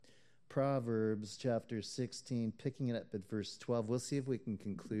Proverbs chapter 16, picking it up at verse 12. We'll see if we can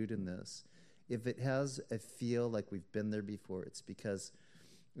conclude in this. If it has a feel like we've been there before, it's because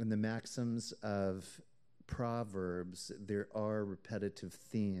in the maxims of Proverbs, there are repetitive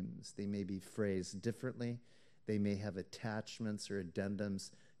themes. They may be phrased differently. They may have attachments or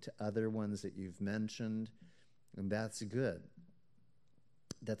addendums to other ones that you've mentioned, and that's good.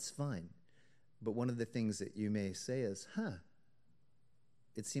 That's fine. But one of the things that you may say is,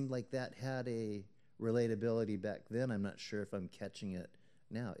 it seemed like that had a relatability back then. I'm not sure if I'm catching it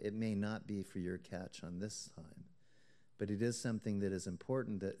now. It may not be for your catch on this time, but it is something that is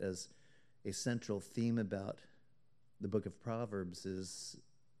important, that as a central theme about the book of Proverbs is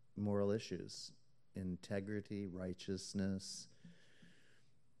moral issues, integrity, righteousness,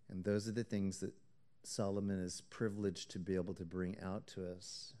 and those are the things that Solomon is privileged to be able to bring out to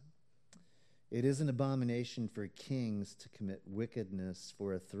us. It is an abomination for kings to commit wickedness,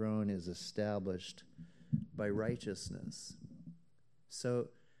 for a throne is established by righteousness. So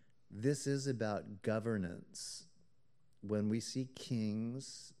this is about governance. When we see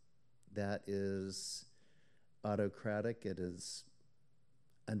kings, that is autocratic. It is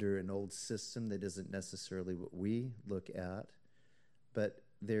under an old system that isn't necessarily what we look at, but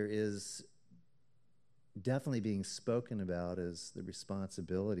there is definitely being spoken about as the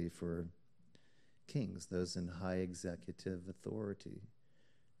responsibility for kings, those in high executive authority.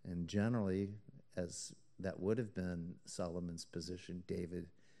 And generally, as that would have been Solomon's position, David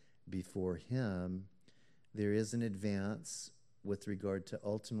before him, there is an advance with regard to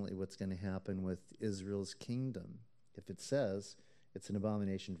ultimately what's going to happen with Israel's kingdom. If it says it's an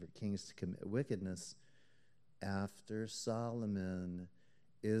abomination for kings to commit wickedness, after Solomon,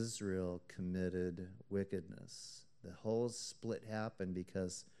 Israel committed wickedness. The whole split happened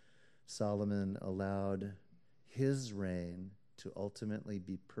because Solomon allowed his reign to ultimately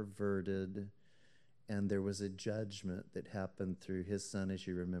be perverted, and there was a judgment that happened through his son, as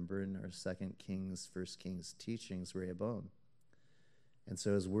you remember in our 2 Kings, 1 Kings teachings, Rehoboam. And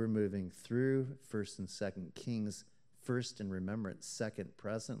so as we're moving through 1 and 2 Kings, first in remembrance, second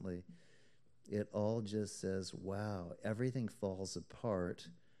presently, it all just says, wow, everything falls apart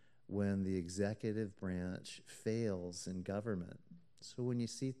when the executive branch fails in government. So when you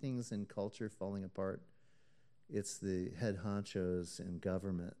see things in culture falling apart, it's the head honchos in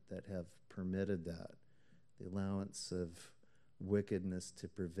government that have permitted that, the allowance of wickedness to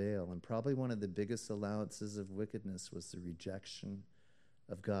prevail. And probably one of the biggest allowances of wickedness was the rejection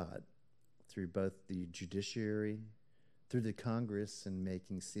of God through both the judiciary, through the Congress, and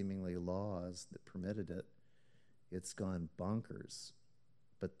making seemingly laws that permitted it. It's gone bonkers.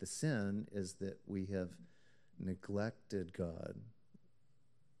 But the sin is that we have neglected God.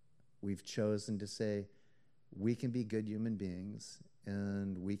 We've chosen to say we can be good human beings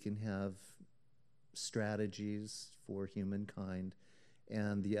and we can have strategies for humankind,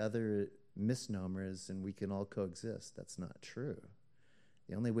 and the other misnomer is, and we can all coexist. That's not true.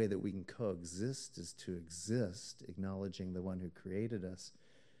 The only way that we can coexist is to exist, acknowledging the one who created us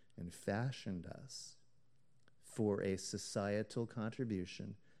and fashioned us for a societal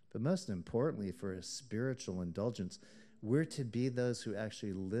contribution, but most importantly, for a spiritual indulgence. We're to be those who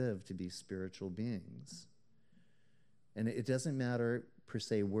actually live to be spiritual beings. And it doesn't matter, per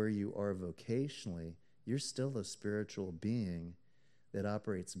se, where you are vocationally. You're still a spiritual being that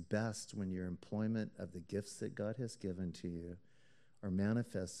operates best when your employment of the gifts that God has given to you are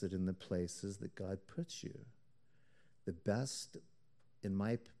manifested in the places that God puts you. The best, in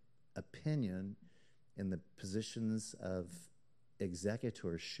my opinion, in the positions of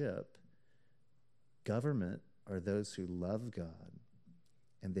executorship, government, are those who love God,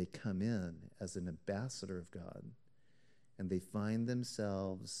 and they come in as an ambassador of God, and they find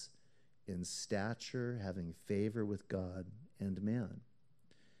themselves in stature, having favor with God and man.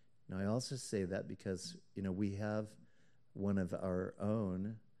 Now, I also say that because, we have one of our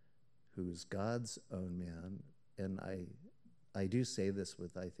own who's God's own man, and I do say this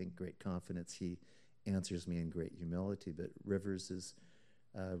with, I think, great confidence. He answers me in great humility, but Rivers is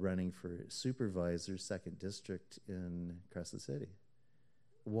running for supervisor, 2nd District in Crescent City.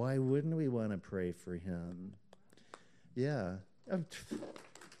 Why wouldn't we want to pray for him? Yeah. And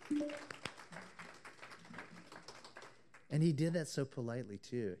he did that so politely,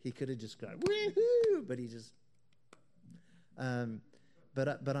 too. He could have just gone, woohoo, but he just...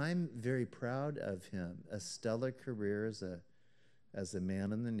 But I'm very proud of him. A stellar career as a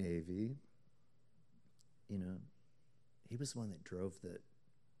man in the Navy. He was the one that drove the...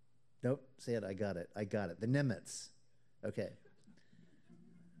 Nope, say it, I got it. The Nimitz. Okay.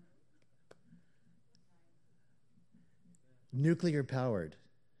 Nuclear powered.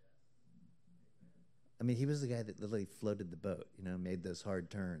 I mean, he was the guy that literally floated the boat, made those hard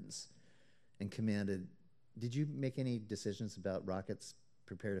turns and commanded. Did you make any decisions about rockets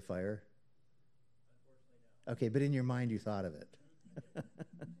prepare to fire? Unfortunately, no. Okay, but in your mind you thought of it.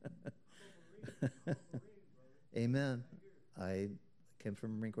 Amen. I came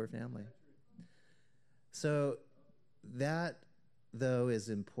from a Marine Corps family. So that, though, is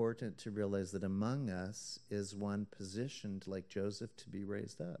important to realize that among us is one positioned like Joseph to be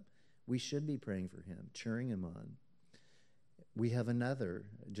raised up. We should be praying for him, cheering him on. We have another,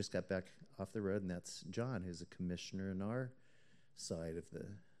 just got back off the road, and that's John, who's a commissioner in our side of the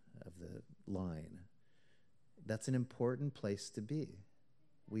line. That's an important place to be.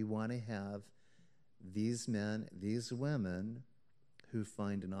 We want to have these men, these women who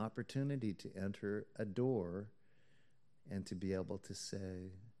find an opportunity to enter a door and to be able to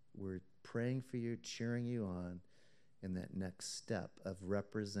say, we're praying for you, cheering you on in that next step of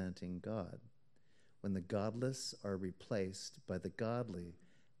representing God. When the godless are replaced by the godly,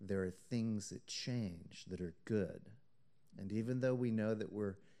 there are things that change that are good. And even though we know that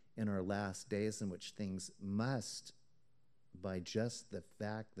we're in our last days in which things must, by just the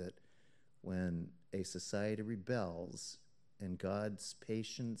fact that when a society rebels and God's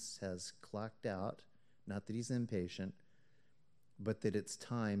patience has clocked out, not that he's impatient, but that it's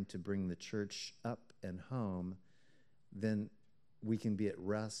time to bring the church up and home, then we can be at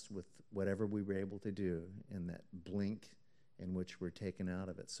rest with whatever we were able to do in that blink in which we're taken out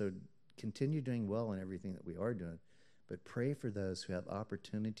of it. So continue doing well in everything that we are doing, but pray for those who have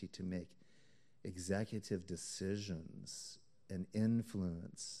opportunity to make executive decisions and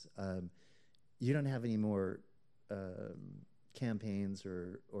influence. You don't have any more campaigns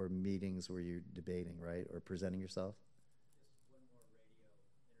or meetings where you're debating, right, or presenting yourself? Just one more radio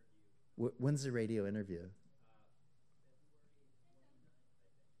interview. When's the radio interview?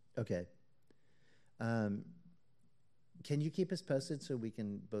 February 29th, I think. Okay. Can you keep us posted so we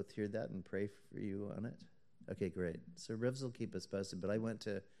can both hear that and pray for you on it? Okay, great. So Rivs will keep us posted, but I went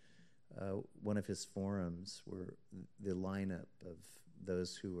to one of his forums where the lineup of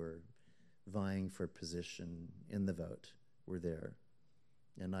those who were vying for position in the vote were there.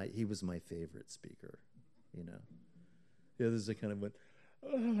 And he was my favorite speaker, The others I kind of went,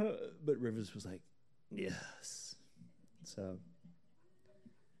 but Rivers was like, yes.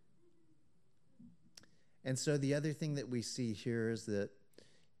 And so the other thing that we see here is that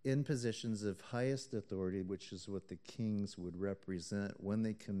in positions of highest authority, which is what the kings would represent, when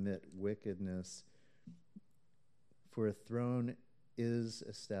they commit wickedness, for a throne is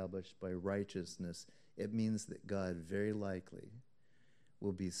established by righteousness, it means that God very likely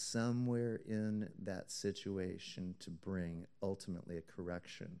will be somewhere in that situation to bring ultimately a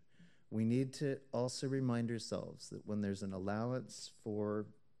correction. We need to also remind ourselves that when there's an allowance for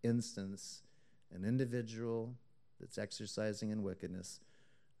instance, an individual that's exercising in wickedness,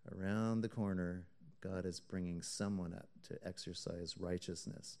 around the corner, God is bringing someone up to exercise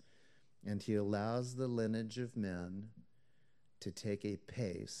righteousness. And he allows the lineage of men to take a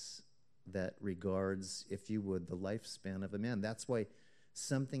pace that regards, if you would, the lifespan of a man. That's why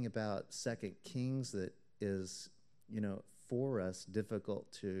something about 2 Kings that is, for us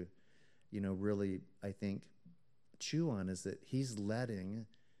difficult to, really, I think, chew on is that he's letting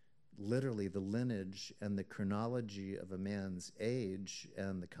literally the lineage and the chronology of a man's age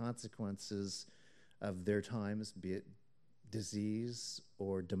and the consequences of their times, be it disease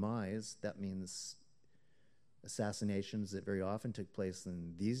or demise. That means assassinations that very often took place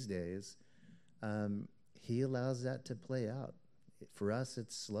in these days. He allows that to play out. For us,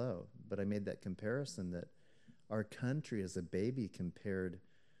 it's slow, but I made that comparison that our country is a baby compared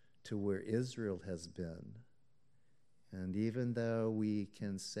to where Israel has been. And even though we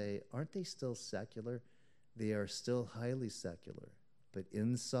can say, aren't they still secular? They are still highly secular. But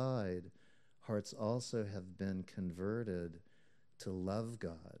inside, hearts also have been converted to love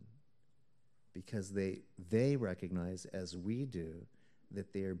God because they recognize, as we do,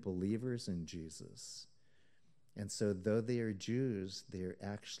 that they are believers in Jesus. And so though they are Jews, they are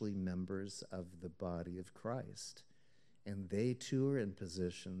actually members of the body of Christ. And they too are in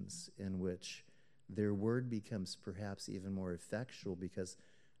positions in which their word becomes perhaps even more effectual, because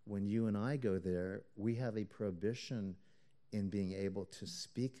when you and I go there, we have a prohibition in being able to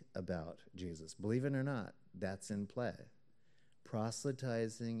speak about Jesus. Believe it or not, that's in play.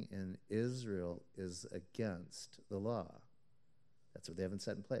 Proselytizing in Israel is against the law. That's what they haven't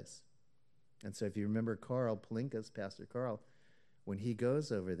set in place. And so if you remember Carl Palinkas, Pastor Carl, when he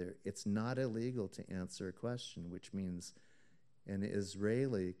goes over there, it's not illegal to answer a question, which means an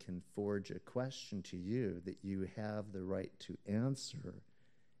Israeli can forge a question to you that you have the right to answer,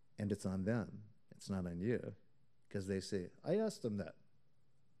 and it's on them. It's not on you, because they say, I asked them that.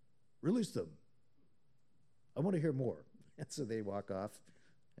 Release them. I want to hear more. And so they walk off,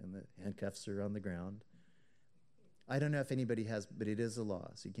 and the handcuffs are on the ground. I don't know if anybody has, but it is a law,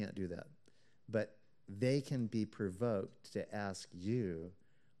 so you can't do that. But they can be provoked to ask you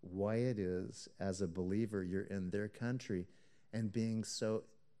why it is, as a believer, you're in their country and being so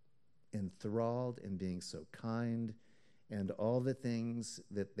enthralled and being so kind and all the things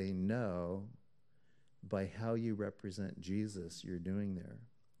that they know by how you represent Jesus you're doing there.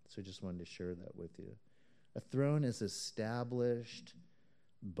 So I just wanted to share that with you. A throne is established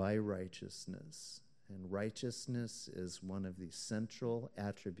by righteousness, and righteousness is one of the central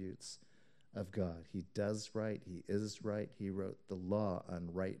attributes of God. He does right, he is right, he wrote the law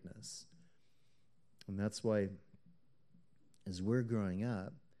on rightness. And that's why, as we're growing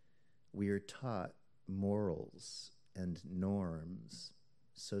up, we are taught morals and norms,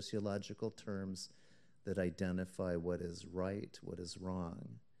 sociological terms that identify what is right, what is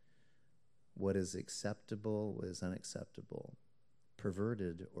wrong, what is acceptable, what is unacceptable,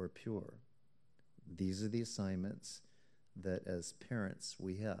 perverted or pure. These are the assignments that as parents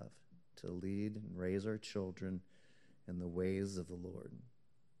we have to lead and raise our children in the ways of the Lord,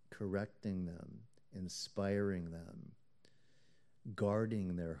 correcting them, inspiring them,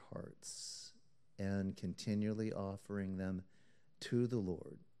 guarding their hearts, and continually offering them to the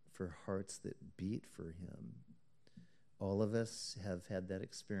Lord for hearts that beat for him. All of us have had that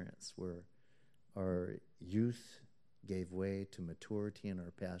experience where our youth gave way to maturity and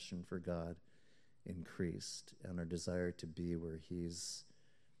our passion for God increased, and our desire to be where he's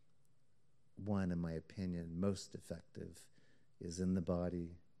one, in my opinion, most effective is in the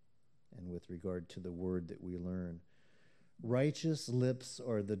body and with regard to the word that we learn. Righteous lips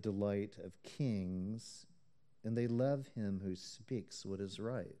are the delight of kings, and they love him who speaks what is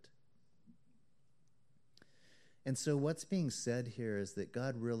right. And so what's being said here is that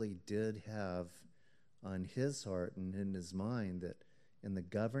God really did have on his heart and in his mind that in the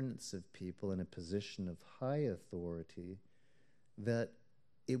governance of people in a position of high authority, that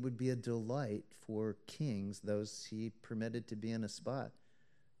it would be a delight for kings, those he permitted to be in a spot,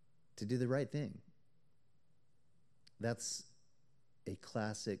 to do the right thing. That's a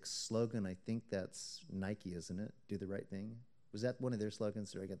classic slogan. I think that's Nike, isn't it? Do the right thing. Was that one of their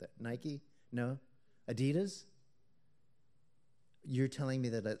slogans? Did I get that? Nike? No? Adidas? You're telling me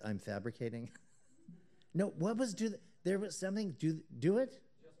that I'm fabricating? No, what was there was something, do it?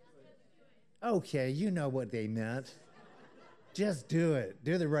 Okay, you know what they meant. Just do it.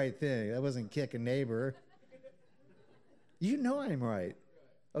 Do the right thing. That wasn't kick a neighbor. You know I'm right.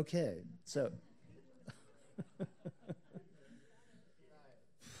 Okay, so.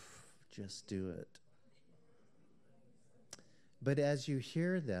 Just do it. But as you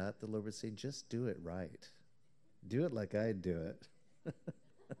hear that, the Lord would say, just do it right. Do it like I do it.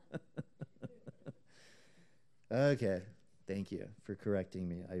 Okay, thank you for correcting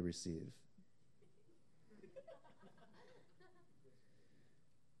me. I receive.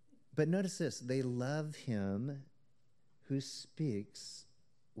 But notice this, they love him who speaks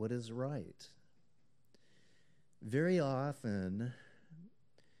what is right. Very often,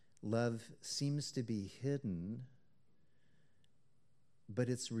 love seems to be hidden, but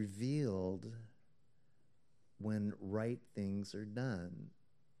it's revealed when right things are done.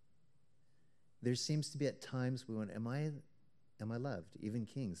 There seems to be at times we went, am I loved? Even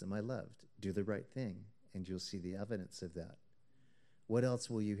kings, am I loved? Do the right thing, and you'll see the evidence of that. What else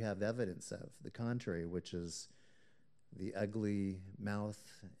will you have evidence of? The contrary, which is the ugly mouth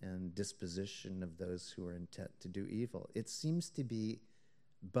and disposition of those who are intent to do evil. It seems to be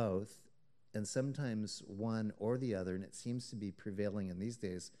both, and sometimes one or the other, and it seems to be prevailing in these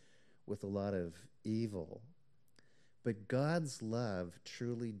days with a lot of evil. But God's love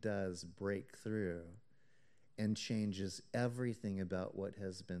truly does break through and changes everything about what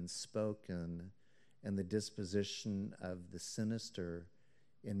has been spoken and the disposition of the sinister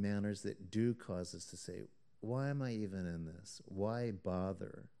in manners that do cause us to say, why am I even in this? Why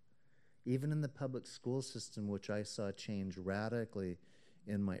bother? Even in the public school system, which I saw change radically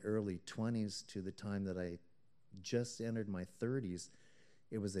in my early 20s to the time that I just entered my 30s,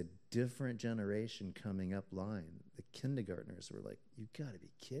 it was a different generation coming up line. The kindergartners were like, you got to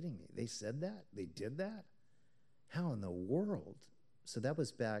be kidding me. They said that? They did that? How in the world? So that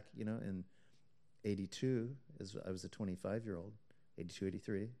was back, in 82, as I was a 25-year-old, 82,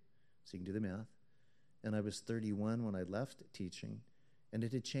 83, so you can do the math. And I was 31 when I left teaching, and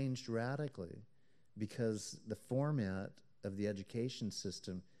it had changed radically because the format of the education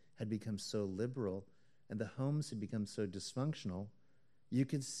system had become so liberal and the homes had become so dysfunctional, you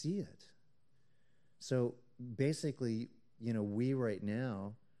could see it. So basically, we right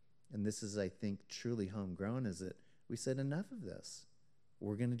now, and this is, I think, truly homegrown, is that we said enough of this.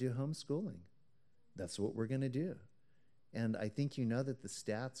 We're going to do homeschooling. That's what we're going to do. And I think that the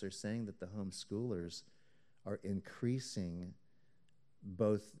stats are saying that the homeschoolers are increasing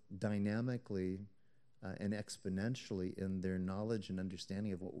both dynamically and exponentially in their knowledge and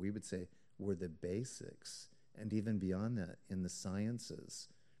understanding of what we would say were the basics, and even beyond that in the sciences.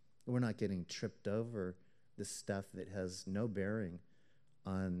 We're not getting tripped over the stuff that has no bearing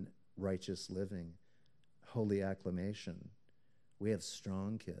on righteous living, holy acclamation. We have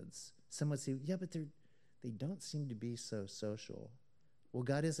strong kids. Some would say, yeah, but they don't seem to be so social. Well,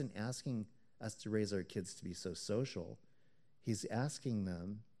 God isn't asking us to raise our kids to be so social. He's asking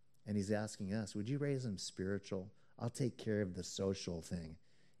them, and he's asking us, would you raise them spiritual? I'll take care of the social thing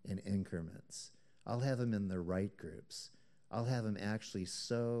in increments. I'll have them in the right groups. I'll have them actually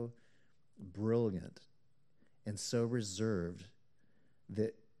so brilliant and so reserved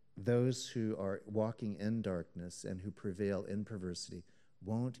that those who are walking in darkness and who prevail in perversity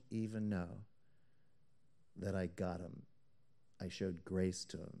won't even know that I got them. I showed grace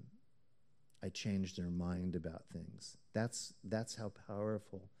to them. I changed their mind about things. That's how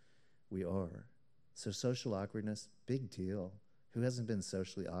powerful we are. So social awkwardness, big deal. Who hasn't been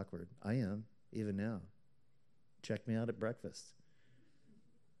socially awkward? I am, even now. Check me out at breakfast.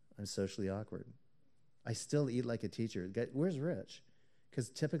 I'm socially awkward. I still eat like a teacher. Where's Rich? Because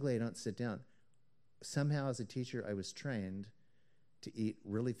typically I don't sit down. Somehow as a teacher, I was trained to eat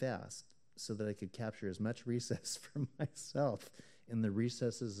really fast so that I could capture as much recess for myself in the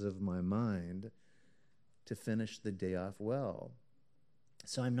recesses of my mind to finish the day off well.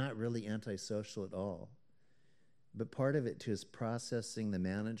 So I'm not really antisocial at all. But part of it too is processing the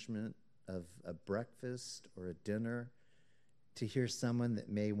management of a breakfast or a dinner, to hear someone that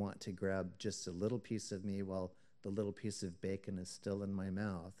may want to grab just a little piece of me while the little piece of bacon is still in my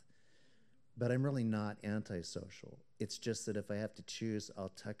mouth. But I'm really not antisocial. It's just that if I have to choose, I'll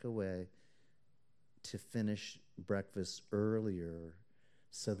tuck away to finish breakfast earlier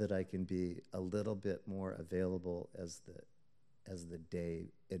so that I can be a little bit more available as the day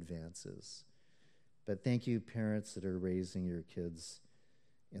advances. But thank you, parents that are raising your kids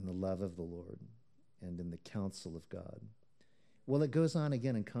in the love of the Lord and in the counsel of God. Well, it goes on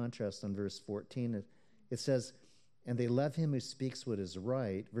again in contrast on verse 14. It says, and they love him who speaks what is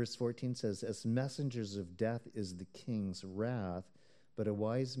right. Verse 14 says, as messengers of death is the king's wrath, but a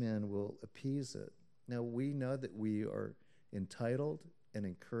wise man will appease it. Now, we know that we are entitled and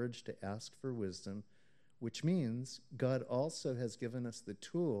encouraged to ask for wisdom, which means God also has given us the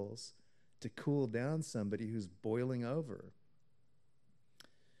tools to cool down somebody who's boiling over.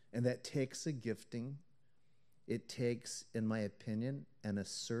 And that takes a gifting. It takes, in my opinion, an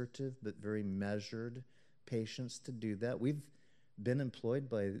assertive but very measured patience to do that. We've been employed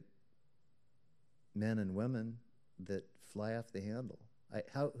by men and women that fly off the handle.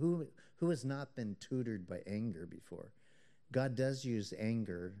 Who has not been tutored by anger before? God does use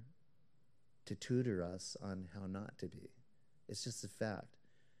anger to tutor us on how not to be. It's just a fact.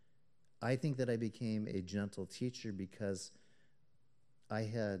 I think that I became a gentle teacher because I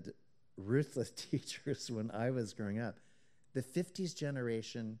had ruthless teachers when I was growing up. The 50s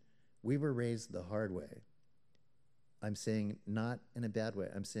generation, we were raised the hard way. I'm saying not in a bad way.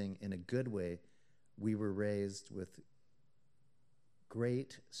 I'm saying in a good way. We were raised with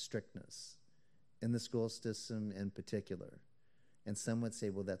great strictness in the school system in particular. And some would say,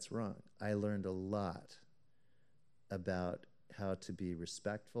 well, that's wrong. I learned a lot about how to be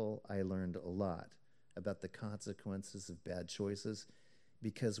respectful. I learned a lot about the consequences of bad choices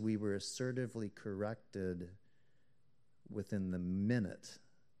because we were assertively corrected within the minute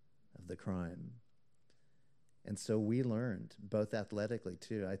of the crime. And so we learned, both athletically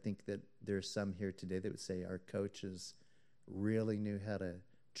too. I think that there's some here today that would say our coaches really knew how to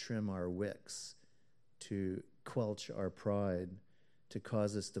trim our wicks, to quelch our pride, to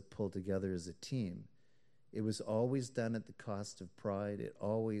cause us to pull together as a team. It was always done at the cost of pride. It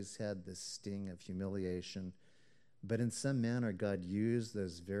always had the sting of humiliation. But in some manner, God used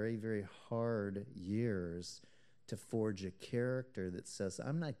those very, very hard years to forge a character that says,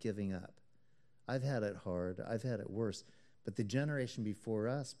 I'm not giving up. I've had it hard. I've had it worse. But the generation before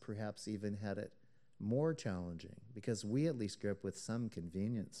us perhaps even had it more challenging because we at least grew up with some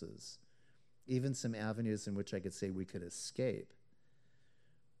conveniences, even some avenues in which I could say we could escape.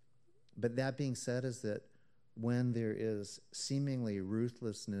 But that being said is that when there is seemingly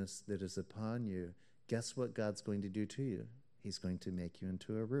ruthlessness that is upon you, guess what God's going to do to you? He's going to make you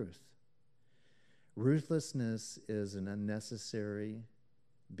into a Ruth. Ruthlessness is an unnecessary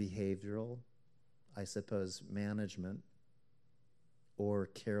behavioral I suppose, management or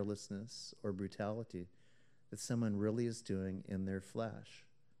carelessness or brutality that someone really is doing in their flesh.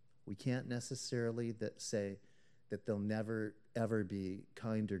 We can't necessarily say that they'll never, ever be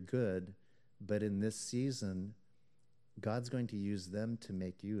kind or good, but in this season, God's going to use them to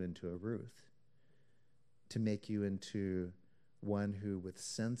make you into a Ruth, to make you into one who, with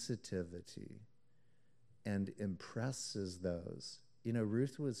sensitivity and impresses those. You know,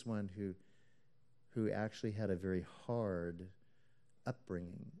 Ruth was one who actually had a very hard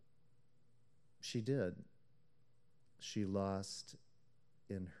upbringing. She did. She lost,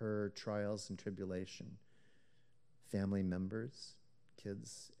 in her trials and tribulation, family members,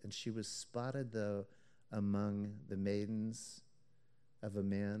 kids, and she was spotted, though, among the maidens of a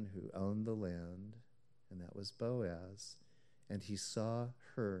man who owned the land, and that was Boaz. And he saw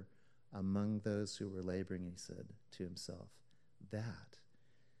her among those who were laboring. He said to himself, that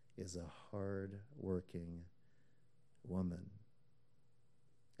is a hard-working woman.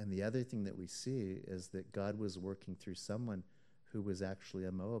 And the other thing that we see is that God was working through someone who was actually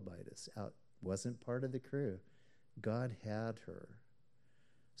a Moabitess, wasn't part of the crew. God had her.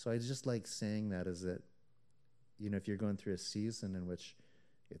 So I just like saying that, is that, you know, if you're going through a season in which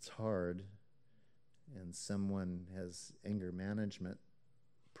it's hard and someone has anger management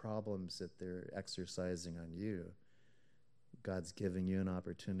problems that they're exercising on you, God's giving you an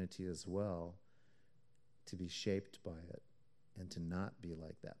opportunity as well to be shaped by it and to not be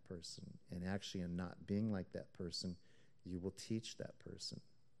like that person. And actually, in not being like that person, you will teach that person.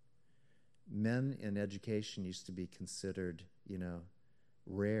 Men in education used to be considered, you know,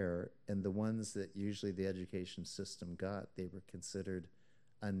 rare, and the ones that usually the education system got, they were considered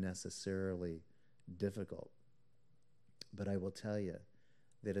unnecessarily difficult. But I will tell you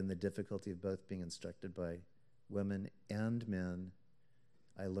that in the difficulty of both being instructed by women and men,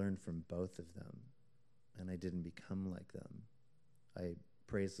 I learned from both of them, and I didn't become like them. I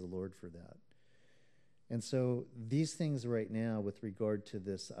praise the Lord for that. And so these things right now, with regard to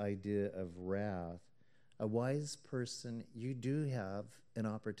this idea of wrath, a wise person, you do have an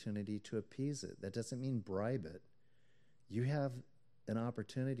opportunity to appease it. That doesn't mean bribe it. You have an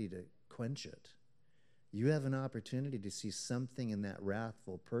opportunity to quench it. You have an opportunity to see something in that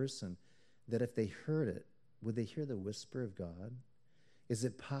wrathful person that if they heard it, would they hear the whisper of God? Is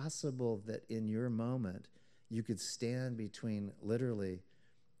it possible that in your moment you could stand between literally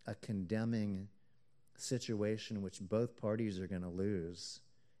a condemning situation in which both parties are going to lose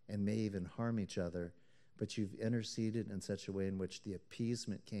and may even harm each other, but you've interceded in such a way in which the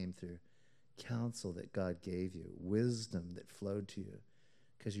appeasement came through counsel that God gave you, wisdom that flowed to you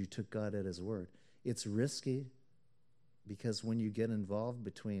because you took God at his word? It's risky because when you get involved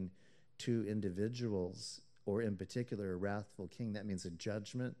between two individuals, or in particular a wrathful king, that means a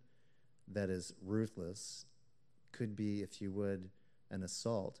judgment that is ruthless, could be, if you would, an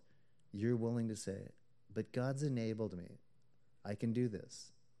assault. You're willing to say, but God's enabled me. I can do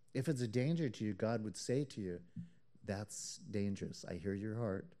this. If it's a danger to you, God would say to you, that's dangerous. I hear your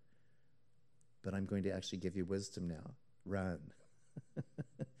heart, but I'm going to actually give you wisdom now. Run.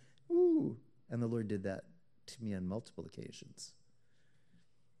 Ooh. And the Lord did that to me on multiple occasions.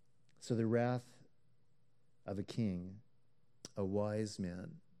 So the wrath of a king, a wise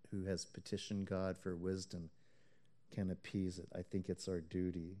man who has petitioned God for wisdom, can appease it. I think it's our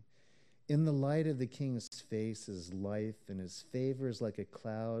duty. In the light of the king's face is life, and his favor is like a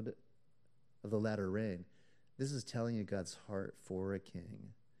cloud of the latter rain. This is telling you God's heart for a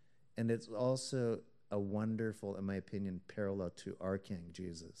king. And it's also a wonderful, in my opinion, parallel to our King,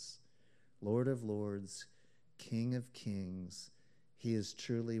 Jesus. Lord of lords, King of kings. He is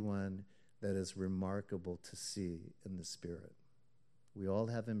truly one that is remarkable to see in the Spirit. We all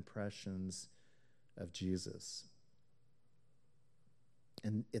have impressions of Jesus.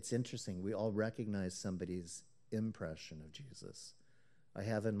 And it's interesting, we all recognize somebody's impression of Jesus. I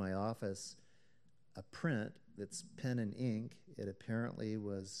have in my office a print that's pen and ink. It apparently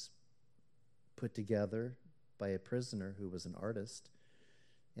was put together by a prisoner who was an artist,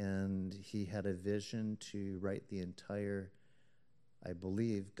 and he had a vision to write the entire, I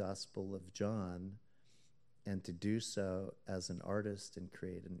believe, Gospel of John, and to do so as an artist and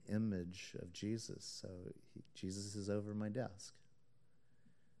create an image of Jesus. So Jesus is over my desk.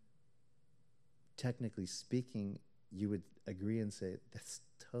 Technically speaking, you would agree and say, that's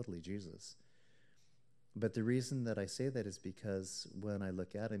totally Jesus. But the reason that I say that is because when I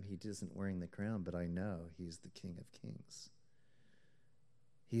look at him, he isn't wearing the crown, but I know he's the King of Kings.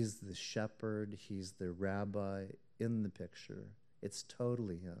 He's the shepherd. He's the rabbi in the picture. It's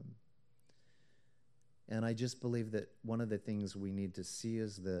totally him. And I just believe that one of the things we need to see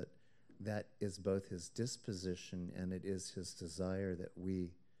is that that is both his disposition and it is his desire that we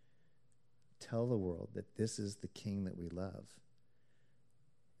tell the world that this is the king that we love.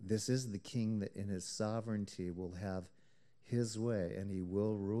 This is the king that in his sovereignty will have his way, and he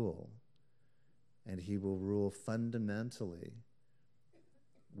will rule. And he will rule fundamentally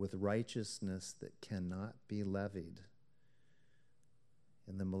with righteousness that cannot be levied.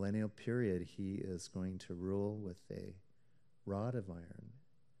 In the millennial period, he is going to rule with a rod of iron.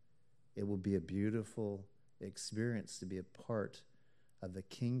 It will be a beautiful experience to be a part of the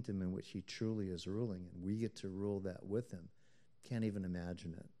kingdom in which he truly is ruling, and we get to rule that with him. Can't even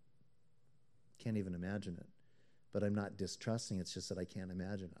imagine it. Can't even imagine it. But I'm not distrusting, it's just that I can't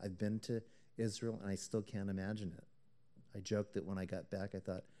imagine. I've been to Israel, and I still can't imagine it. I joked that when I got back, I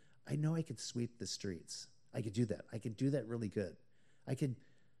thought, I know I could sweep the streets. I could do that. I could do that really good. I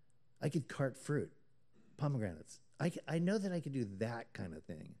could cart fruit, pomegranates. I know that I could do that kind of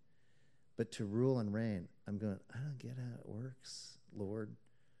thing. But to rule and reign, I'm going, I don't get how it works, Lord.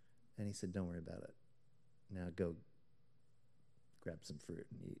 And he said, don't worry about it. Now go grab some fruit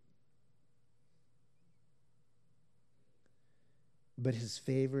and eat. But his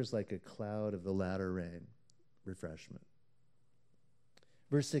favor is like a cloud of the latter rain, refreshment.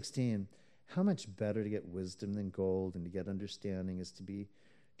 Verse 16, how much better to get wisdom than gold, and to get understanding is to be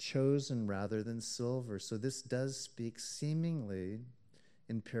chosen rather than silver. So this does speak seemingly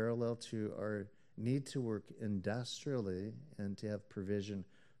in parallel to our need to work industrially and to have provision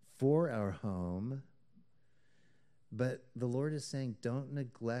for our home. But the Lord is saying, don't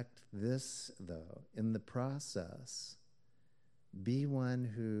neglect this, though. In the process, be one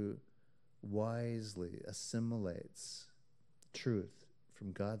who wisely assimilates truth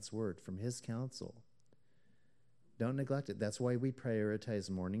from God's word, from his counsel. Don't neglect it. That's why we prioritize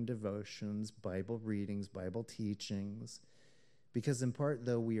morning devotions, Bible readings, Bible teachings. Because in part,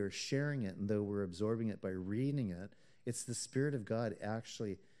 though we are sharing it and though we're absorbing it by reading it, it's the Spirit of God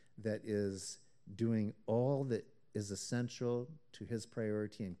actually that is doing all that is essential to his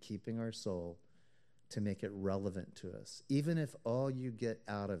priority in keeping our soul to make it relevant to us. Even if all you get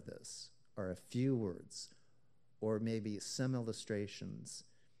out of this are a few words or maybe some illustrations,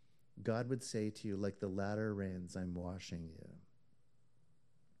 God would say to you, like the latter rains, I'm washing you.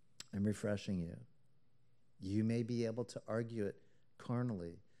 I'm refreshing you. You may be able to argue it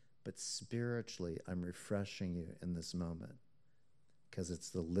carnally, but spiritually, I'm refreshing you in this moment because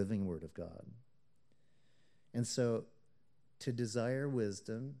it's the living word of God. And so to desire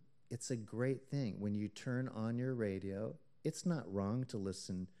wisdom, it's a great thing. When you turn on your radio, it's not wrong to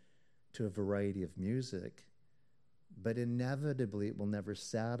listen to a variety of music, but inevitably it will never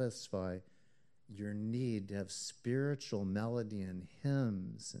satisfy your need to have spiritual melody and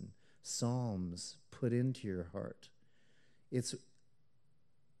hymns and psalms put into your heart.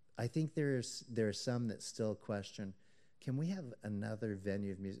 I think there are some that still question, can we have another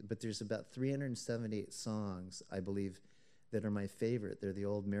venue of music? But there's about 378 songs, I believe, that are my favorite. They're the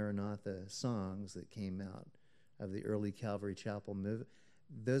old Maranatha songs that came out of the early Calvary Chapel movement.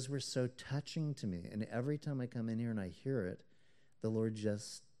 Those were so touching to me. And every time I come in here and I hear it, the Lord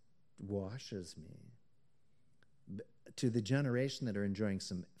just washes me. To the generation that are enjoying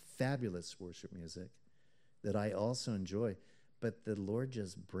some fabulous worship music that I also enjoy, but the Lord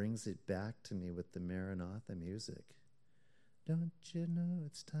just brings it back to me with the Maranatha music. Don't you know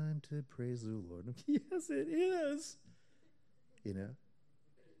it's time to praise the Lord? Yes, it is. You know?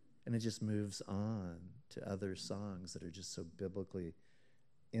 And it just moves on to other songs that are just so biblically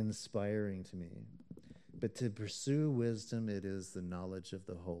inspiring to me. But to pursue wisdom, it is the knowledge of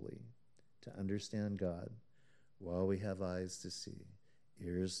the holy, to understand God while we have eyes to see,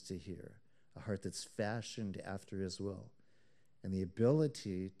 ears to hear, a heart that's fashioned after his will, and the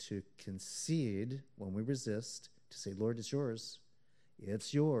ability to concede when we resist, to say, Lord, it's yours.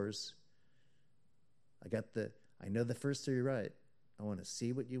 It's yours. I know the first three right. I want to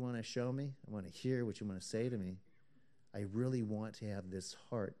see what you want to show me. I want to hear what you want to say to me. I really want to have this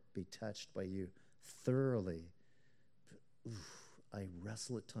heart be touched by you thoroughly. I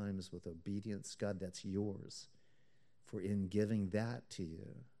wrestle at times with obedience. God, that's yours. For in giving that to you,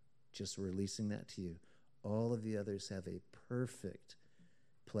 just releasing that to you, all of the others have a perfect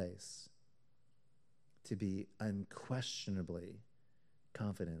place to be unquestionably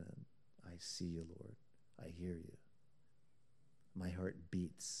confident in. I see you, Lord. I hear you. My heart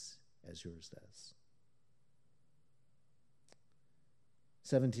beats as yours does.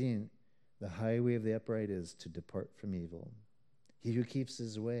 17, the highway of the upright is to depart from evil. He who keeps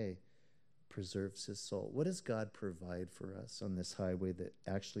his way preserves his soul. What does God provide for us on this highway that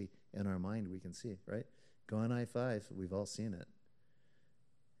actually in our mind we can see, right? Go on I-5, we've all seen it.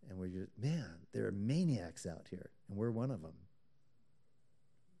 And we're man, there are maniacs out here, and we're one of them.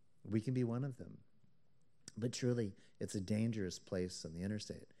 We can be one of them. But truly, it's a dangerous place on the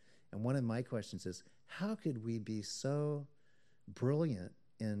interstate. And one of my questions is, how could we be so brilliant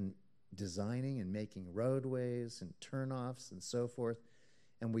in designing and making roadways and turnoffs and so forth,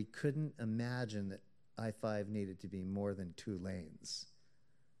 and we couldn't imagine that I-5 needed to be more than 2 lanes?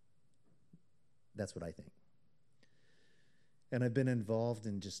 That's what I think. And I've been involved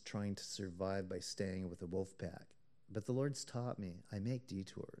in just trying to survive by staying with the wolf pack. But the Lord's taught me, I make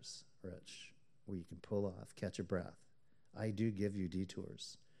detours, Rich, where you can pull off, catch a breath. I do give you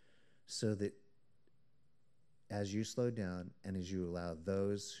detours so that as you slow down and as you allow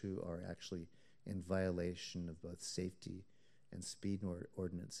those who are actually in violation of both safety and speed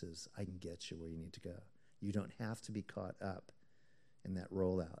ordinances, I can get you where you need to go. You don't have to be caught up in that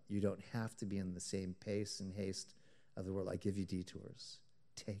rollout. You don't have to be in the same pace and haste of the world. I give you detours.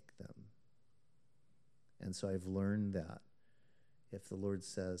 Take them. And so I've learned that if the Lord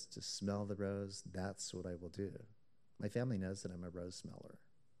says to smell the rose, that's what I will do. My family knows that I'm a rose smeller.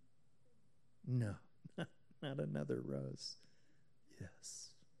 No, not another rose. Yes,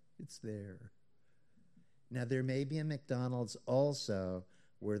 it's there. Now, there may be a McDonald's also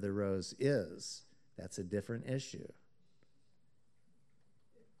where the rose is. That's a different issue.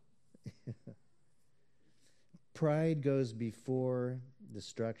 Pride goes before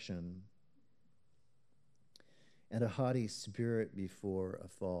destruction, and a haughty spirit before a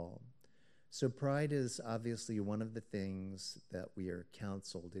fall. So pride is obviously one of the things that we are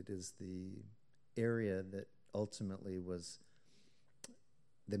counseled. It is the area that ultimately was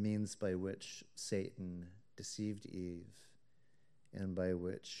the means by which Satan deceived Eve and by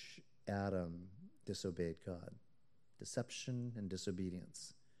which Adam disobeyed God. Deception and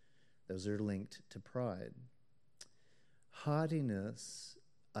disobedience. Those are linked to pride. Haughtiness,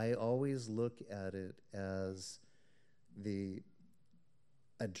 I always look at it as the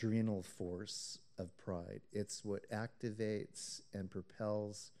adrenal force of pride. It's what activates and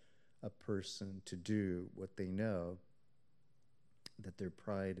propels a person to do what they know that their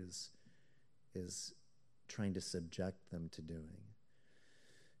pride is trying to subject them to doing.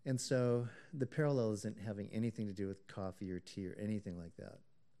 And so the parallel isn't having anything to do with coffee or tea or anything like that.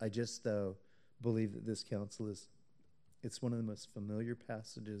 I just, though, believe that this counsel it's one of the most familiar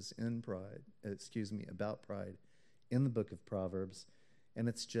passages about pride in the book of Proverbs, and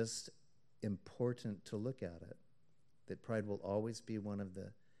it's just important to look at it, that pride will always be one of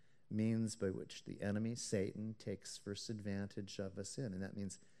the means by which the enemy, Satan, takes first advantage of us in. And that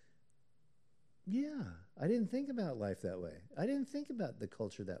means, yeah, I didn't think about life that way. I didn't think about the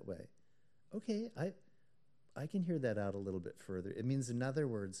culture that way. Okay, I can hear that out a little bit further. It means, in other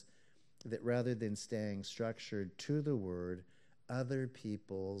words, that rather than staying structured to the word, other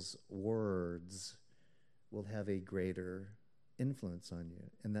people's words will have a greater influence on you.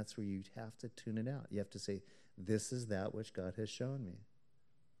 And that's where you have to tune it out. You have to say, this is that which God has shown me.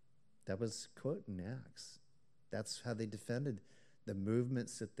 That was quote in Acts. That's how they defended the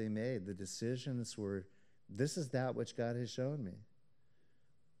movements that they made. The decisions were, this is that which God has shown me.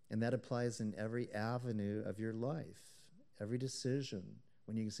 And that applies in every avenue of your life, every decision.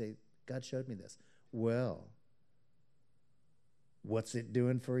 When you can say, God showed me this. Well, what's it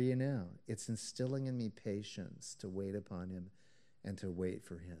doing for you now? It's instilling in me patience to wait upon him and to wait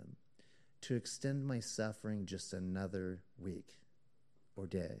for him, to extend my suffering just another week or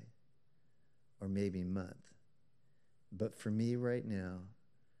day or maybe month. But for me right now,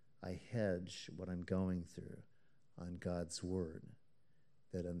 I hedge what I'm going through on God's word,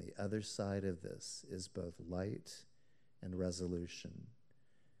 that on the other side of this is both light and resolution.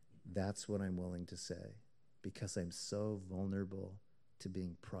 That's what I'm willing to say, because I'm so vulnerable to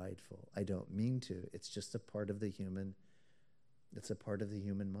being prideful. I don't mean to. It's just a part of the human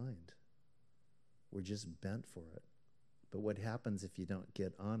mind. We're just bent for it. But what happens if you don't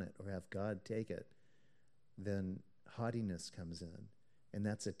get on it or have God take it? Then haughtiness comes in, and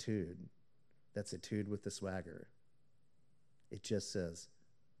that's a tude. That's a tude with the swagger. It just says,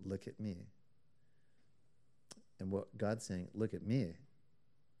 look at me. And what God's saying, look at me.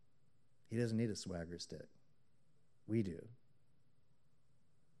 He doesn't need a swagger stick. We do.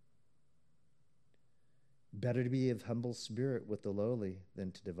 Better to be of humble spirit with the lowly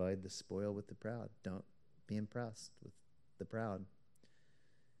than to divide the spoil with the proud. Don't be impressed with the proud.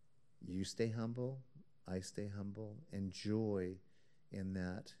 You stay humble, I stay humble. Enjoy in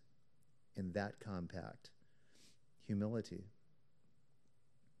that compact. Humility.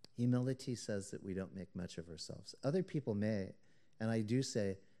 Humility says that we don't make much of ourselves. Other people may, and I do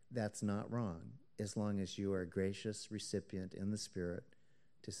say that's not wrong, as long as you are a gracious recipient in the Spirit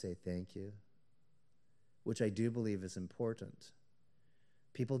to say thank you, which I do believe is important.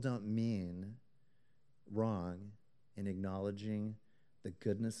 People don't mean wrong in acknowledging the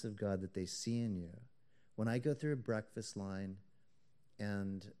goodness of God that they see in you. When I go through a breakfast line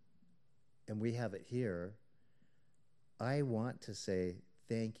and we have it here, I want to say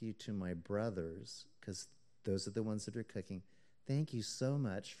thank you to my brothers, because those are the ones that are cooking. Thank you so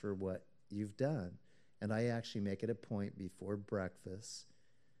much for what you've done. And I actually make it a point before breakfast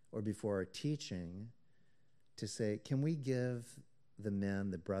or before our teaching to say, can we give the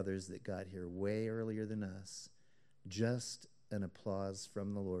men, the brothers that got here way earlier than us, just an applause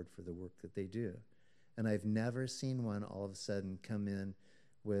from the Lord for the work that they do? And I've never seen one all of a sudden come in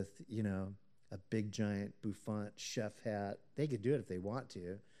with, a big giant bouffant chef hat. They could do it if they want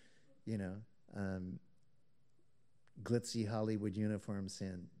to, glitzy Hollywood uniform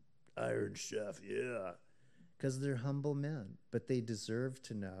saying, Iron Chef, yeah. Because they're humble men, but they deserve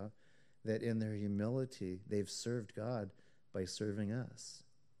to know that in their humility, they've served God by serving us.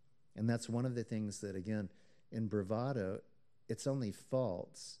 And that's one of the things that, again, in bravado, it's only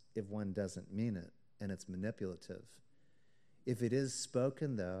false if one doesn't mean it, and it's manipulative. If it is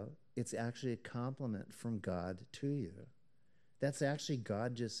spoken, though, it's actually a compliment from God to you. That's actually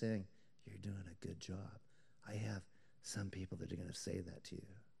God just saying, you're doing a good job. I have some people that are going to say that to you.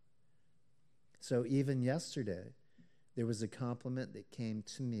 So even yesterday, there was a compliment that came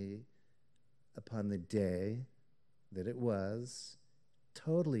to me upon the day that it was.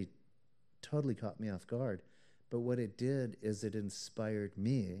 Totally caught me off guard. But what it did is it inspired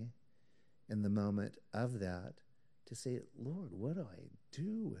me in the moment of that to say, Lord, what do I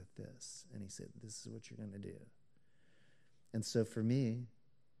do with this? And he said, this is what you're going to do. And so for me,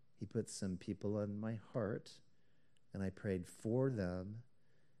 he put some people on my heart, and I prayed for them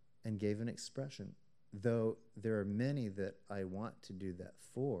and gave an expression. Though there are many that I want to do that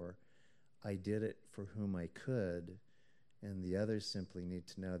for, I did it for whom I could, and the others simply need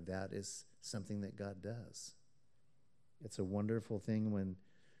to know that is something that God does. It's a wonderful thing when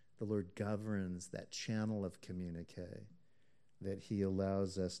the Lord governs that channel of communique, that he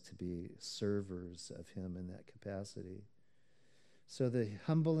allows us to be servers of him in that capacity. So the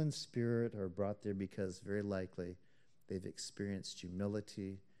humble in spirit are brought there because very likely they've experienced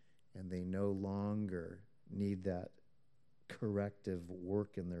humility and they no longer need that corrective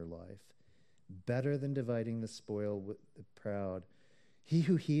work in their life. Better than dividing the spoil with the proud, he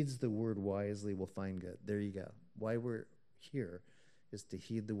who heeds the word wisely will find good. There you go. Why we're here is to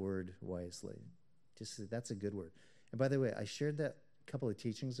heed the word wisely. Just that's a good word. And by the way, I shared that a couple of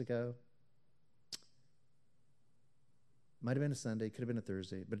teachings ago. Might have been a Sunday, could have been a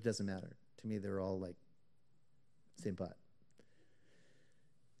Thursday, but it doesn't matter. To me, they're all like same pot.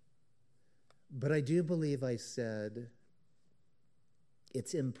 But I do believe I said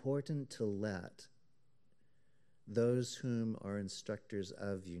it's important to let those whom are instructors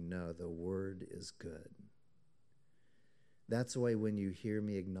of you know the word is good. That's why when you hear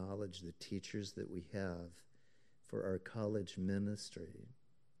me acknowledge the teachers that we have for our college ministry,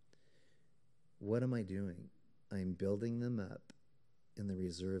 what am I doing? I'm building them up in the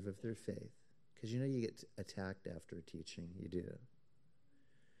reserve of their faith. Because you get attacked after teaching, you do.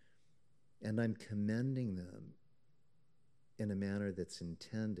 And I'm commending them in a manner that's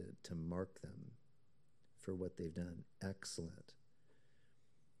intended to mark them for what they've done. Excellent.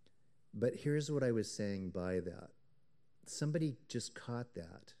 But here's what I was saying by that. Somebody just caught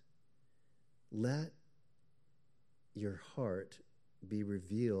that. Let your heart be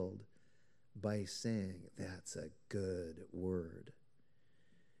revealed by saying, that's a good word.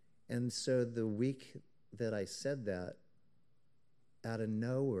 And so the week that I said that, out of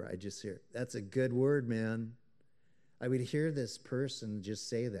nowhere, I just hear, that's a good word, man. I would hear this person just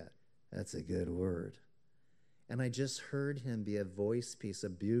say that. That's a good word. And I just heard him be a voice piece, a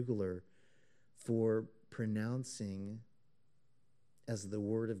bugler for pronouncing as the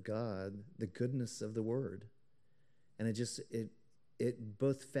word of God, the goodness of the word. And it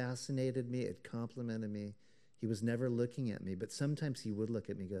both fascinated me, it complimented me. He was never looking at me, but sometimes he would look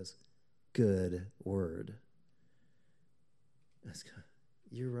at me and goes, good word.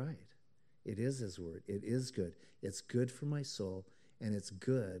 You're right. It is his word. It is good. It's good for my soul, and it's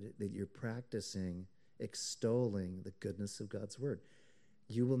good that you're practicing extolling the goodness of God's word.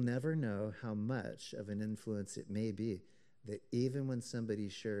 You will never know how much of an influence it may be that even when somebody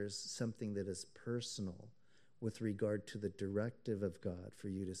shares something that is personal with regard to the directive of God, for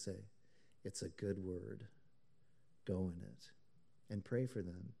you to say, it's a good word. Go in it and pray for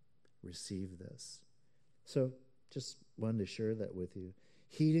them. Receive this. So just wanted to share that with you.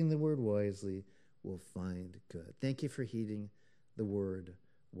 Heeding the word wisely will find good. Thank you for heeding the word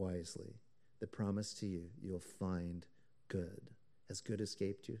wisely. The promise to you, you'll find good. Has good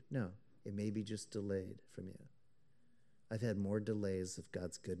escaped you? No, it may be just delayed from you. I've had more delays of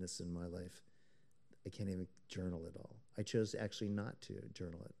God's goodness in my life. I can't even journal it all. I chose actually not to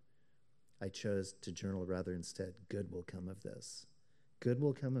journal it. I chose to journal rather instead, good will come of this. Good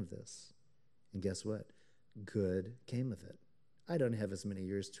will come of this. And guess what? Good came of it. I don't have as many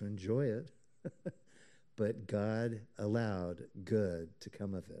years to enjoy it, but God allowed good to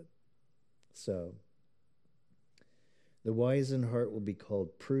come of it. So, the wise in heart will be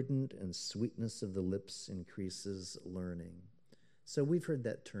called prudent, and sweetness of the lips increases learning. So we've heard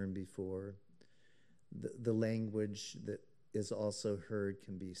that term before. The language that is also heard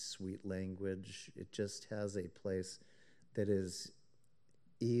can be sweet language. It just has a place that is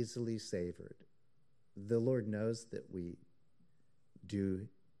easily savored. The Lord knows that we do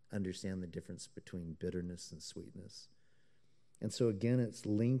understand the difference between bitterness and sweetness. And so again, it's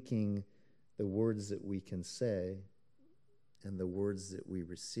linking the words that we can say and the words that we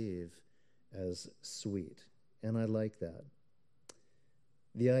receive as sweet. And I like that.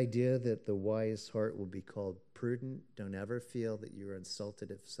 The idea that the wise heart will be called prudent, don't ever feel that you're insulted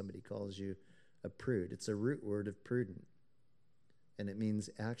if somebody calls you a prude. It's a root word of prudent. And it means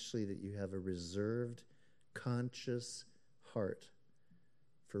actually that you have a reserved, conscious heart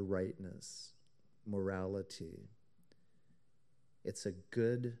for rightness, morality. It's a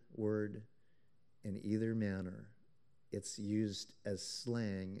good word in either manner. It's used as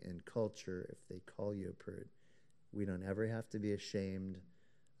slang in culture if they call you a prude. We don't ever have to be ashamed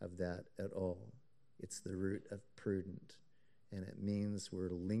of that at all. It's the root of prudent, and it means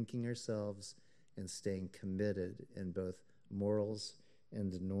we're linking ourselves and staying committed in both morals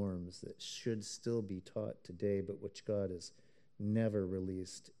and norms that should still be taught today, but which God has never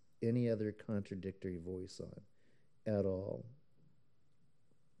released any other contradictory voice on at all.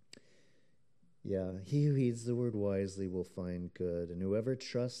 Yeah, he who heeds the word wisely will find good, and whoever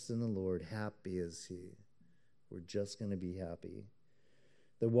trusts in the Lord, happy is he. We're just going to be happy.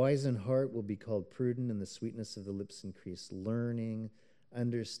 The wise in heart will be called prudent, and the sweetness of the lips increase learning,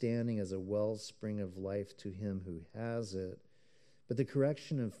 understanding as a wellspring of life to him who has it. But the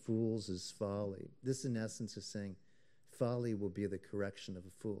correction of fools is folly. This, in essence, is saying folly will be the correction of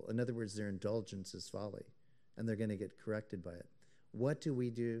a fool. In other words, their indulgence is folly, and they're going to get corrected by it. What do we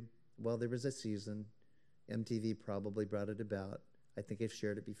do? Well, there was a season. MTV probably brought it about. I think I've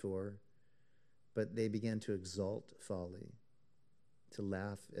shared it before. But they began to exalt folly, to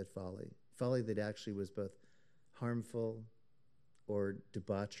laugh at folly. Folly that actually was both harmful or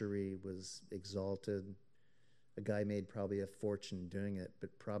debauchery was exalted. A guy made probably a fortune doing it,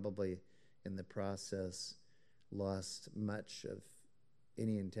 but probably in the process lost much of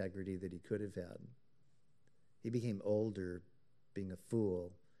any integrity that he could have had. He became older being a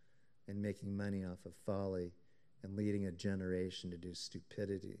fool and making money off of folly and leading a generation to do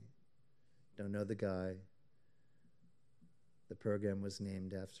stupidity. Don't know the guy. The program was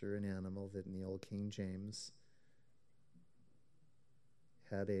named after an animal that in the old King James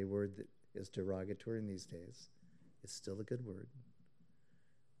had a word that is derogatory in these days. It's still a good word,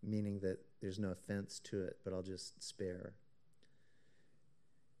 meaning that there's no offense to it, but I'll just spare.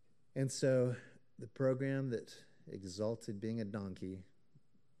 And so the program that exalted being a donkey,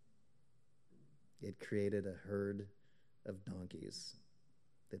 it created a herd of donkeys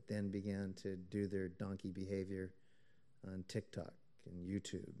that then began to do their donkey behavior on TikTok and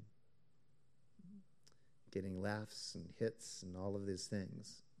YouTube, getting laughs and hits and all of these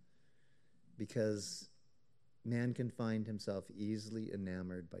things, because man can find himself easily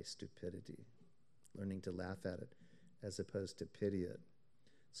enamored by stupidity, learning to laugh at it as opposed to pity it.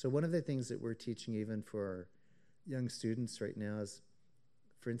 So one of the things that we're teaching even for our young students right now is,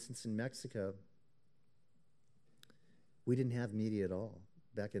 for instance, in Mexico, we didn't have media at all.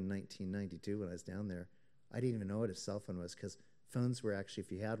 Back in 1992 when I was down there, I didn't even know what a cell phone was, because phones were actually,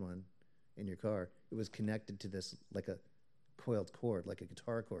 if you had one in your car, it was connected to this like a coiled cord, like a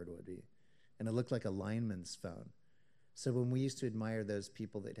guitar cord would be. And it looked like a lineman's phone. So when we used to admire those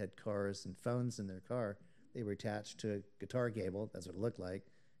people that had cars and phones in their car, they were attached to a guitar cable, that's what it looked like,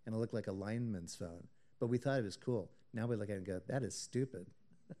 and it looked like a lineman's phone. But we thought it was cool. Now we look at it and go, that is stupid.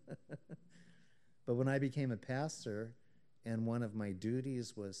 But when I became a pastor, and one of my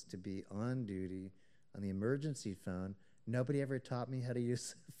duties was to be on duty on the emergency phone, nobody ever taught me how to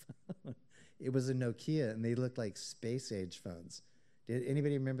use the phone. It was a Nokia, and they looked like space-age phones. Did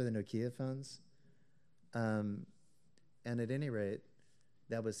anybody remember the Nokia phones? And at any rate,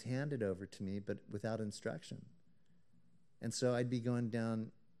 that was handed over to me, but without instruction. And so I'd be going down,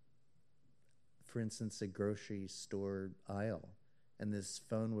 for instance, a grocery store aisle, and this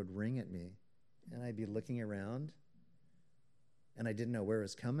phone would ring at me, and I'd be looking around, and I didn't know where it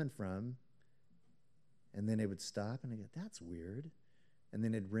was coming from, and then it would stop, and I go, that's weird. And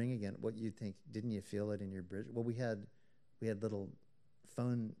then it'd ring again. What you think? Didn't you feel it in your bridge? Well, we had little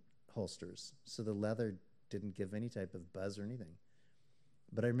phone holsters, so the leather didn't give any type of buzz or anything.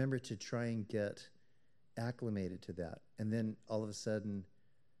 But I remember to try and get acclimated to that, and then all of a sudden,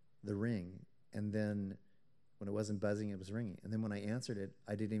 the ring, and then when it wasn't buzzing, it was ringing, and then when I answered it,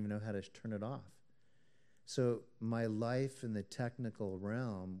 I didn't even know how to turn it off. So my life in the technical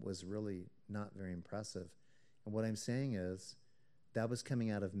realm was really not very impressive. And what I'm saying is, that was coming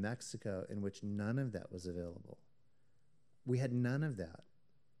out of Mexico, in which none of that was available. We had none of that.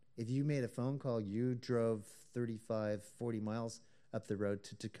 If you made a phone call, you drove 35, 40 miles up the road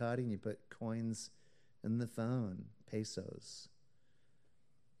to Tecate, and you put coins in the phone, pesos.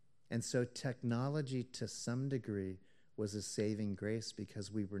 And so technology, to some degree, was a saving grace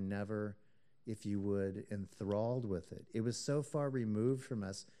because we were never, if you would, enthralled with it. It was so far removed from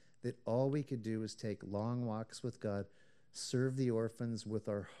us that all we could do was take long walks with God, serve the orphans with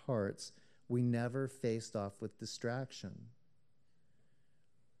our hearts. We never faced off with distraction.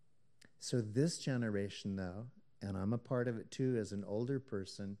 So this generation, though, and I'm a part of it too as an older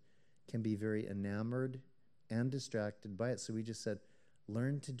person, can be very enamored and distracted by it. So we just said,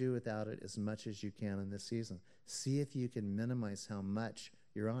 learn to do without it as much as you can in this season. See if you can minimize how much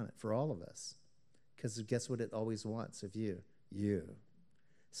you're on it, for all of us. Because guess what it always wants of you? You.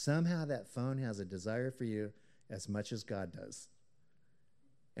 Somehow that phone has a desire for you as much as God does.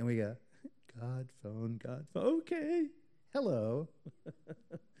 And we go, God phone, okay, hello.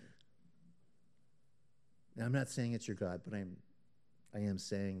 Now, I'm not saying it's your God, but I am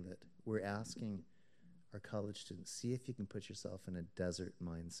saying that we're asking our college students, see if you can put yourself in a desert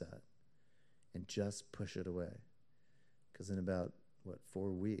mindset and just push it away. Because in about,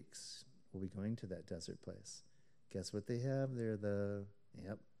 4 weeks, we'll be going to that desert place. Guess what they have? They're the,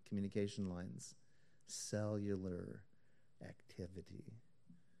 communication lines. Cellular activity.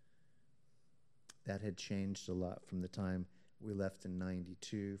 That had changed a lot from the time we left in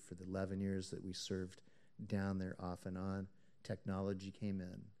 92 for the 11 years that we served down there off and on. Technology came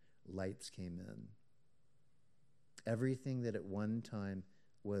in. Lights came in. Everything that at one time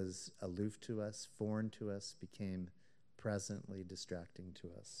was aloof to us, foreign to us, became presently distracting to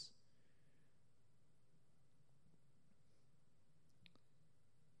us.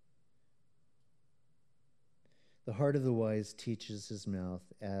 The heart of the wise teaches his mouth,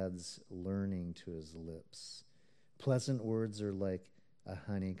 adds learning to his lips. Pleasant words are like a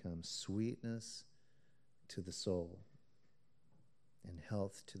honeycomb, sweetness to the soul and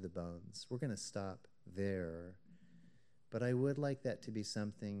health to the bones. We're going to stop there, but I would like that to be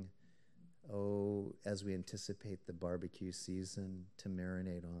something, as we anticipate the barbecue season, to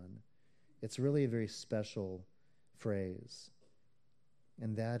marinate on. It's really a very special phrase.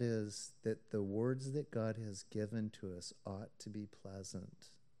 And that is that the words that God has given to us ought to be pleasant.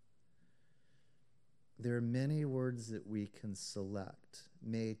 There are many words that we can select.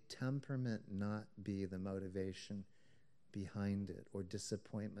 May temperament not be the motivation behind it, or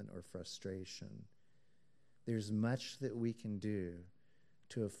disappointment or frustration. There's much that we can do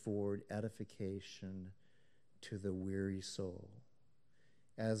to afford edification to the weary soul.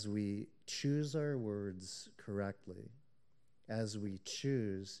 As we choose our words correctly, as we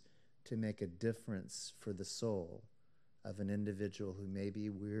choose to make a difference for the soul of an individual who may be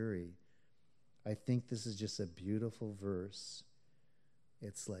weary, I think this is just a beautiful verse.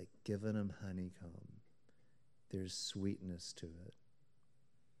 It's like giving them honeycomb. There's sweetness to it.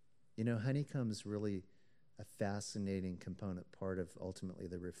 You know, honeycomb is really a fascinating component part of ultimately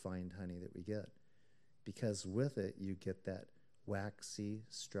the refined honey that we get, because with it you get that waxy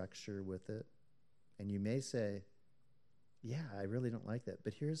structure with it. And you may say, yeah, I really don't like that.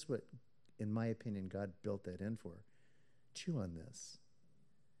 But here's what, in my opinion, God built that in for. Chew on this.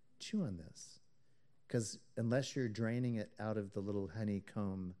 Chew on this. Because unless you're draining it out of the little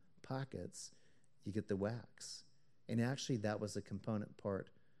honeycomb pockets, you get the wax. And actually, that was a component part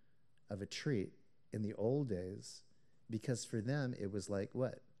of a treat in the old days, because for them, it was like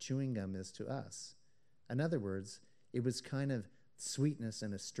what chewing gum is to us. In other words, it was kind of sweetness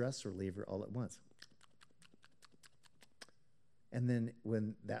and a stress reliever all at once. And then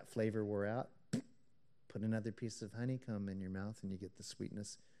when that flavor wore out, put another piece of honeycomb in your mouth and you get the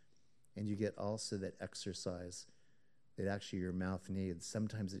sweetness. And you get also that exercise that actually your mouth needs.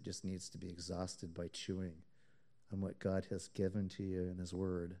 Sometimes it just needs to be exhausted by chewing on what God has given to you in his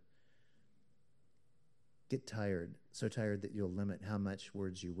word. Get tired, so tired that you'll limit how much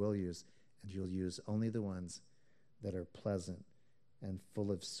words you will use, and you'll use only the ones that are pleasant and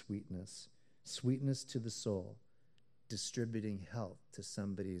full of sweetness. Sweetness to the soul, distributing health to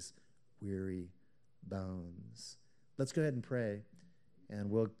somebody's weary bones. Let's go ahead and pray, and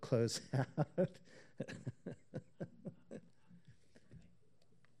we'll close out.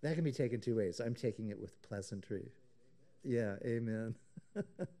 That can be taken two ways. I'm taking it with pleasantry. Yeah, amen.